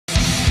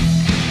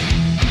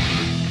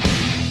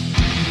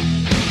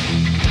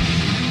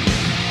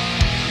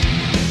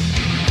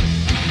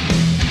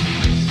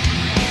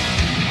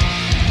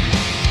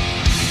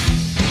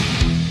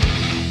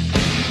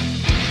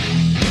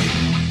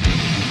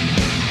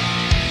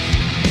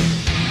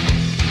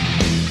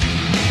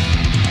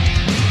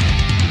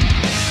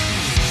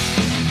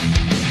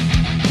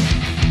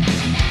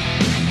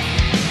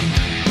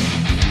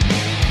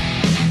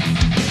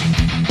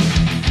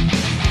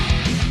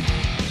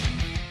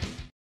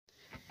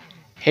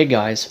Hey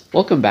guys,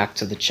 welcome back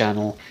to the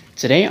channel.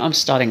 Today I'm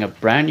starting a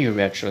brand new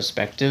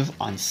retrospective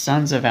on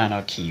Sons of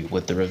Anarchy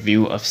with the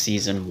review of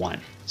Season 1.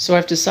 So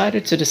I've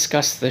decided to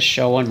discuss this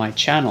show on my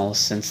channel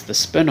since the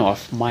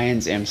spin-off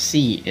Mayans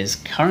MC is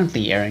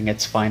currently airing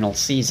its final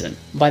season.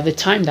 By the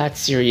time that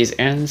series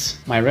ends,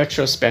 my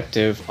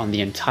retrospective on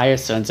the entire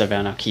Sons of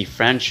Anarchy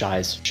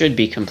franchise should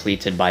be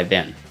completed by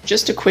then.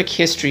 Just a quick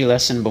history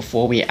lesson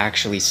before we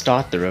actually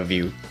start the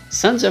review.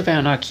 Sons of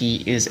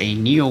Anarchy is a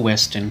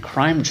neo-western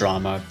crime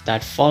drama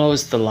that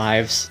follows the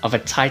lives of a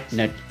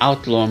tight-knit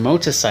outlaw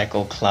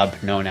motorcycle club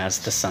known as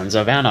the Sons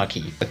of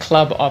Anarchy. The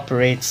club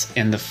operates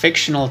in the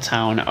fictional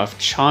town of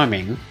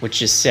Charming,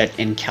 which is set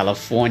in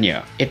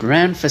California. It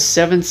ran for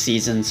 7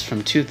 seasons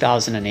from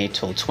 2008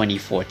 till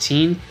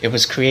 2014. It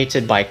was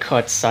created by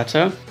Kurt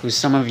Sutter, who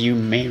some of you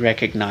may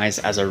recognize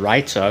as a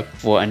writer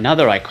for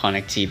another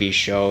iconic TV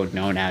show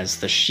known as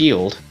The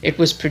Shield. It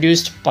was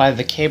produced by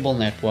the cable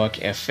network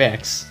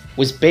FX,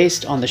 was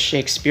based on the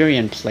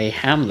Shakespearean play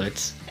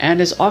Hamlet,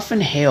 and is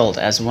often hailed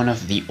as one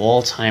of the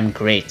all-time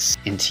greats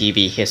in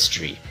TV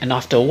history. And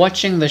after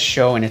watching the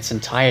show in its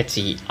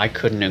entirety, I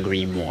couldn't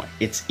agree more.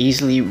 It's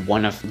easily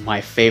one of my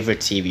favorite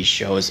TV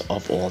shows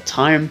of all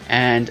time,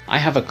 and I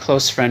have a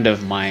close friend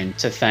of mine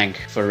to thank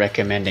for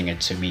recommending it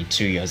to me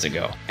 2 years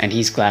ago, and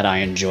he's glad I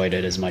enjoyed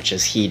it as much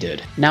as he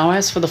did. Now,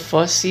 as for the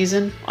first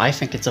season, I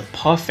think it's a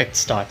perfect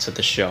start to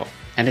the show,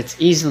 and it's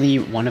easily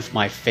one of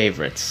my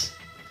favorites.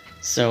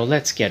 So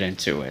let's get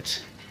into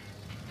it.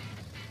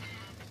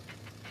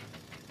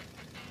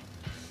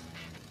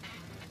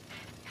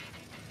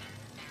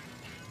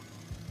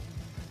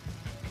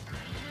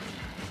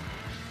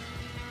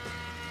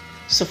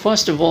 So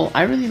first of all,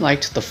 I really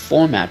liked the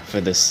format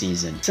for this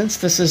season. Since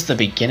this is the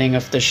beginning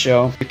of the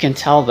show, you can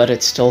tell that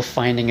it's still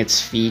finding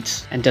its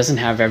feet and doesn't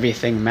have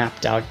everything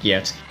mapped out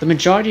yet. The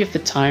majority of the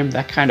time,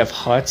 that kind of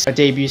hurts a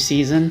debut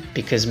season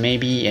because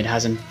maybe it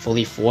hasn't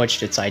fully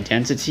forged its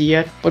identity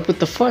yet. But with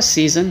the first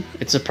season,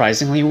 it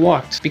surprisingly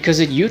worked because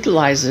it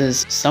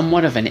utilizes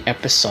somewhat of an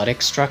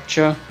episodic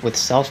structure with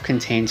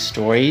self-contained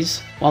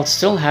stories, while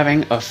still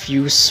having a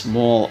few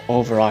small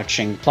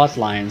overarching plot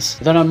lines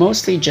that are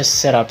mostly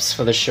just setups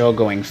for the show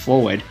going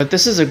forward. But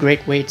this is a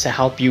great way to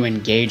help you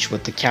engage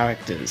with the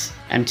characters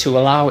and to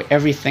allow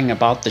everything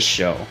about the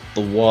show,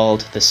 the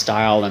world, the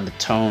style, and the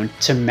tone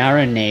to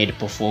marinate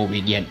before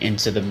we get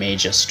into the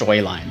major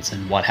storylines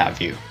and what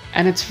have you.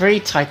 And it's very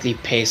tightly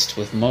paced,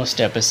 with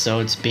most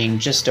episodes being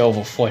just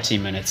over 40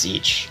 minutes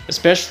each,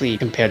 especially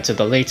compared to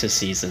the later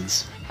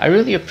seasons. I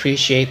really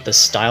appreciate the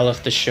style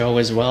of the show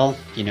as well.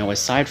 You know,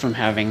 aside from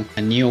having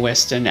a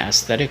neo-western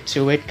aesthetic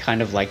to it,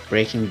 kind of like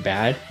Breaking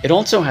Bad, it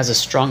also has a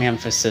strong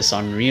emphasis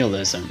on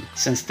realism,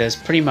 since there's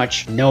pretty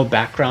much no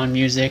background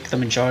music the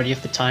majority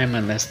of the time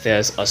unless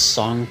there's a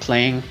song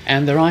playing,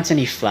 and there aren't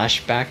any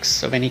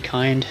flashbacks of any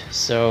kind.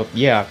 So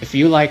yeah, if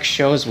you like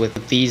shows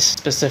with these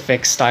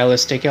specific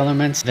stylistic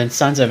elements, then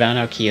Sons of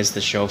Anarchy is the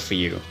show for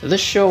you.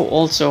 This show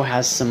also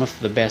has some of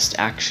the best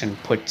action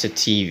put to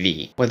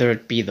TV, whether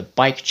it be the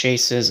bike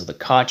chases or the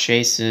car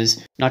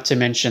chases, not to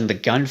mention the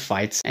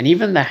gunfights, and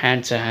even the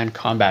hand-to-hand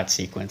combat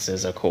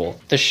sequences are cool.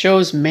 The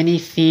show's many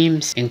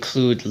themes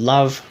include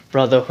love,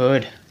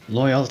 brotherhood,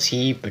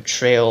 loyalty,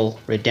 betrayal,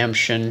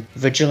 redemption,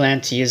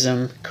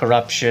 vigilantism,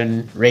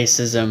 corruption,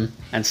 racism,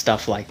 and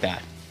stuff like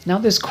that. Now,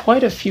 there's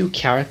quite a few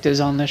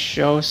characters on this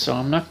show, so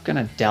I'm not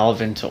gonna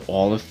delve into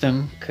all of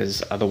them,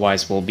 because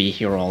otherwise we'll be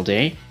here all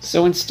day.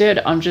 So instead,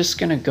 I'm just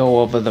gonna go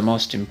over the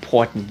most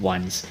important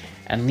ones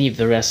and leave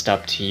the rest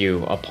up to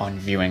you upon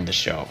viewing the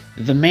show.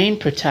 The main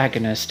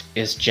protagonist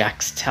is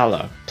Jax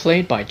Teller,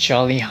 played by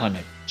Charlie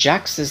Hunnam.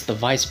 Jax is the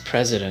vice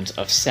president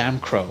of Sam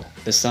Crow,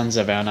 the Sons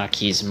of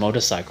Anarchy's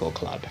motorcycle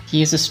club.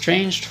 He is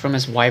estranged from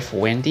his wife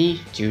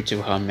Wendy due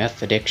to her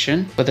meth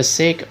addiction for the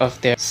sake of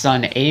their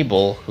son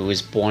Abel, who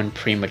is born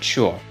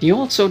premature. He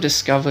also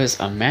discovers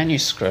a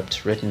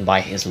manuscript written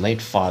by his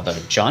late father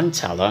John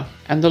Teller,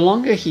 and the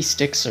longer he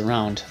sticks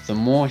around, the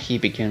more he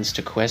begins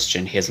to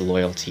question his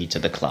loyalty to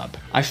the club.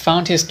 I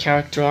found his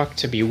character arc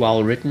to be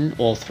well written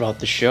all throughout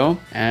the show,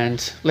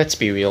 and let's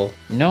be real,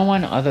 no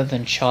one other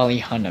than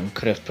Charlie Hunnam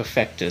could have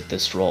perfected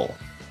this role.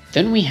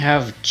 Then we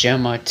have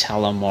Gemma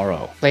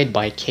Talamoro, played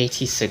by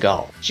Katie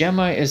Segal.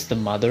 Gemma is the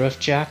mother of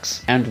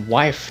Jax and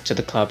wife to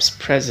the club's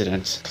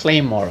president,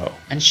 Clay Morrow,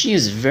 and she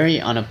is very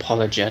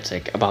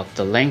unapologetic about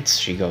the lengths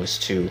she goes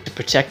to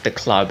protect the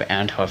club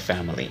and her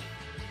family.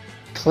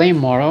 Clay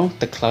Morrow,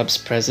 the club's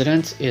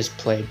president, is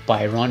played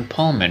by Ron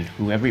Perlman,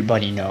 who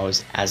everybody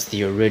knows as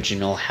the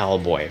original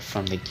Hellboy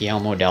from the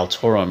Guillermo del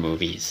Toro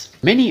movies.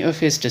 Many of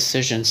his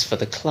decisions for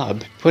the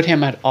club put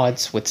him at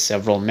odds with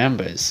several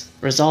members,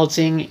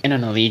 resulting in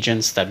an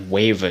allegiance that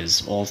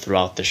wavers all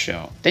throughout the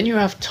show. Then you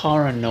have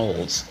Tara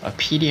Knowles, a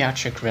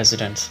pediatric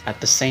resident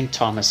at the St.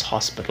 Thomas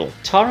Hospital.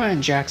 Tara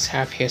and Jax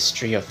have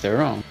history of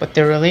their own, but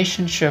their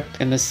relationship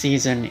in the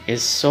season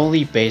is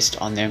solely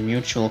based on their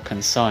mutual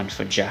concern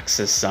for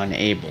Jax's son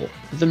Abel.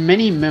 The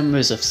many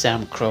members of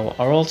Sam Crow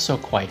are also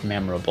quite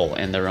memorable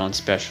in their own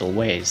special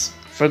ways.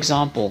 For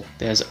example,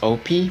 there's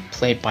Opie,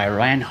 played by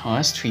Ryan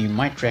Hurst, who you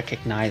might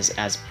recognize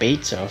as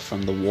Beta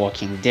from The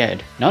Walking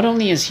Dead. Not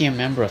only is he a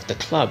member of the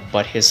club,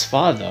 but his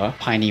father,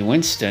 Piney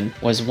Winston,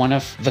 was one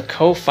of the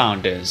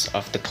co-founders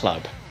of the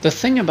club. The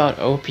thing about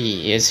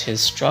Opie is his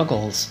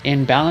struggles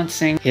in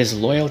balancing his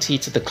loyalty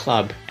to the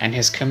club and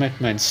his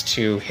commitments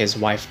to his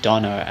wife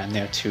Donna and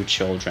their 2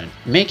 children,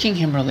 making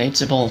him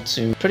relatable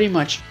to pretty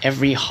much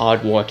every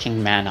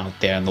hard-working man out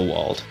there in the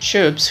world.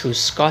 Chibs, who's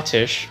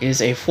Scottish,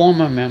 is a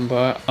former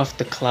member of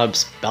the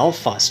club's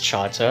Belfast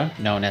charter,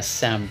 known as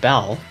Sam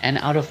Bell, and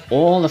out of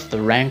all of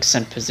the ranks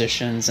and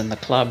positions in the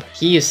club,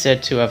 he is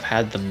said to have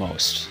had the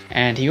most.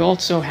 And he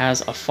also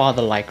has a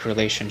father-like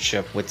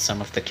relationship with some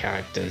of the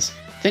characters.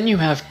 Then you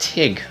have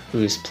Tig,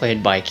 who's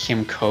played by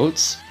Kim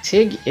Coates.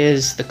 Tig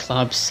is the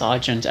club's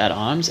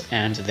sergeant-at-arms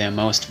and their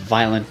most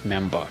violent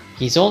member.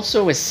 He's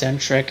also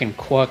eccentric and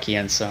quirky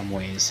in some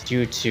ways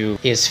due to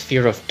his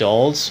fear of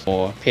dolls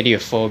or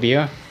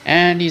pediophobia,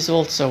 and he's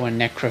also a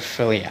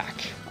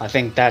necrophiliac. I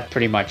think that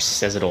pretty much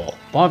says it all.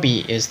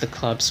 Bobby is the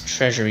club's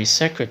treasury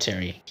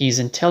secretary. He's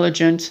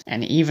intelligent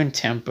and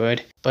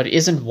even-tempered, but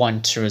isn't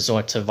one to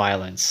resort to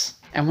violence.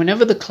 And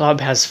whenever the club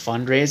has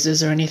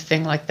fundraisers or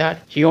anything like that,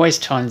 he always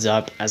turns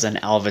up as an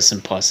Elvis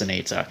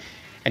impersonator.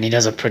 And he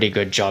does a pretty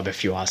good job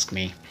if you ask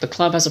me. The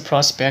club has a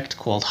prospect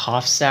called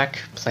Halfsack,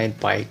 played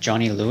by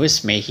Johnny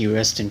Lewis, may he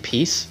rest in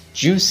peace.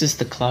 Juice is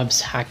the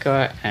club's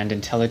hacker and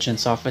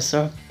intelligence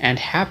officer, and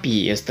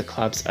Happy is the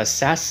club's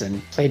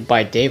assassin, played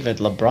by David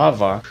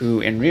LaBrava,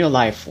 who in real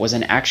life was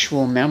an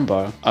actual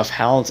member of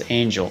Hell's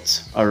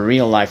Angels, a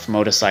real-life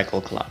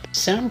motorcycle club.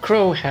 Sam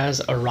Crow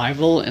has a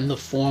rival in the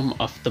form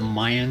of the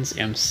Mayans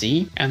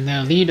MC, and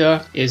their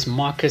leader is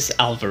Marcus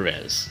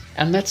Alvarez.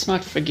 And let's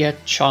not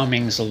forget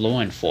Charming's law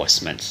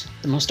enforcement,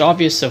 the most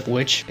obvious of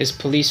which is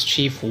Police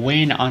Chief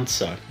Wayne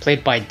Unser,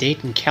 played by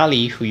Dayton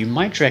Kelly, who you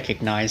might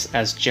recognize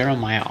as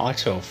Jeremiah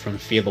Otto from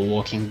Fear the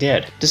Walking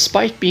Dead.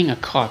 Despite being a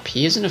cop,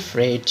 he isn't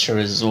afraid to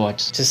resort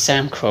to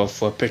Sam Crow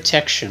for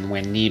protection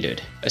when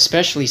needed,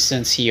 especially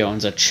since he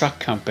owns a truck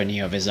company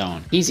of his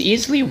own. He's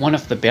easily one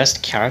of the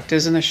best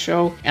characters in the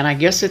show, and I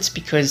guess it's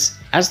because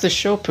as the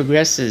show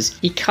progresses,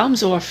 he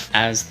comes off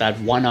as that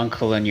one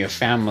uncle in your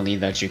family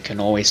that you can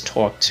always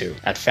talk to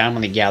at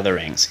family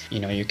gatherings. You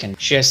know, you can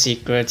share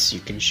secrets, you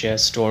can share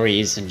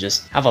stories, and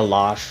just have a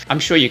laugh. I'm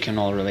sure you can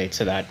all relate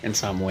to that in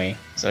some way.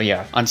 So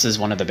yeah, Unser's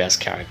one of the best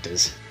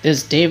characters.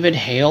 There's David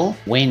Hale,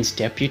 Wayne's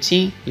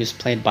deputy, who's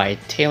played by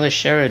Taylor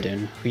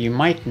Sheridan, who you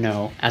might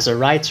know as a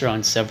writer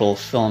on several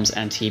films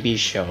and TV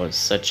shows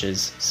such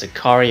as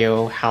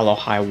Sicario, Hell or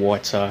High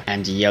Water,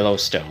 and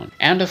Yellowstone.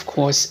 And of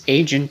course,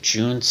 Agent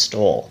June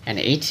Stoll, an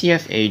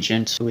ATF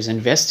agent who is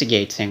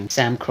investigating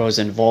Sam Crow's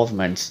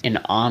involvement in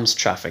arms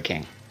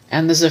trafficking.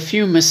 And there's a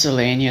few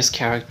miscellaneous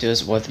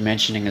characters worth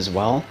mentioning as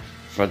well.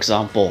 For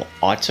example,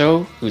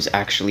 Otto, who's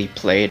actually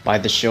played by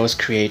the show's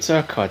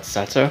creator, Kurt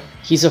Sutter.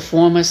 He's a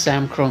former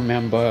Sam Crow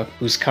member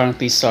who's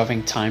currently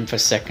serving time for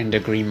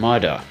second-degree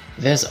murder.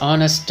 There's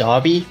Ernest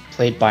Darby,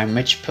 played by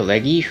Mitch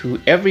Pileggi, who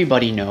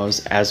everybody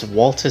knows as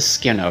Walter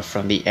Skinner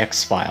from The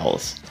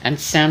X-Files, and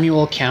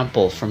Samuel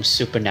Campbell from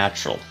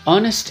Supernatural.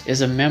 Ernest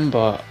is a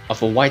member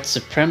of a white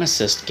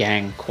supremacist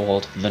gang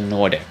called the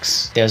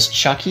Nordics. There's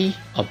Chucky,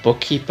 a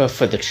bookkeeper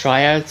for the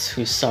Triads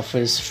who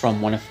suffers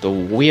from one of the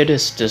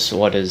weirdest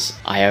disorders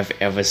I have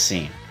ever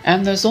seen.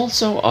 And there's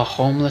also a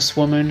homeless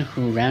woman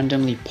who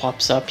randomly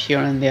pops up here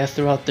and there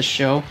throughout the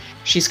show.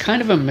 She's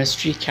kind of a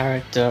mystery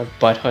character,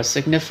 but her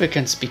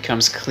significance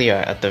becomes clear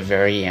at the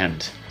very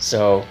end.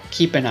 So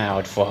keep an eye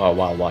out for her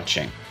while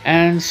watching.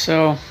 And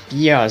so,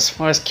 yeah, as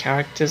far as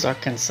characters are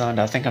concerned,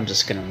 I think I'm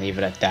just gonna leave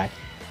it at that.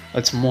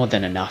 It's more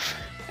than enough.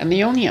 And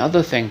the only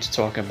other thing to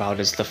talk about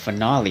is the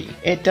finale.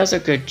 It does a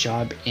good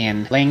job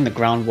in laying the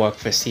groundwork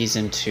for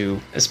season 2,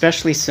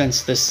 especially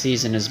since this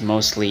season is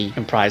mostly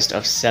comprised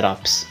of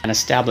setups and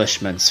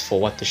establishments for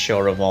what the show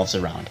revolves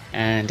around.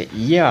 And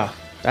yeah,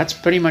 that's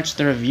pretty much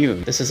the review.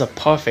 This is a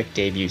perfect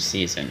debut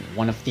season,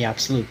 one of the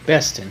absolute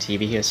best in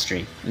TV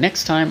history.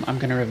 Next time, I'm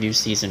gonna review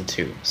season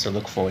 2, so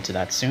look forward to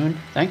that soon.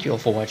 Thank you all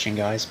for watching,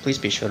 guys. Please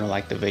be sure to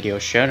like the video,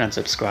 share it, and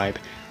subscribe.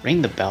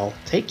 Ring the bell.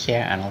 Take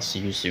care, and I'll see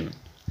you soon.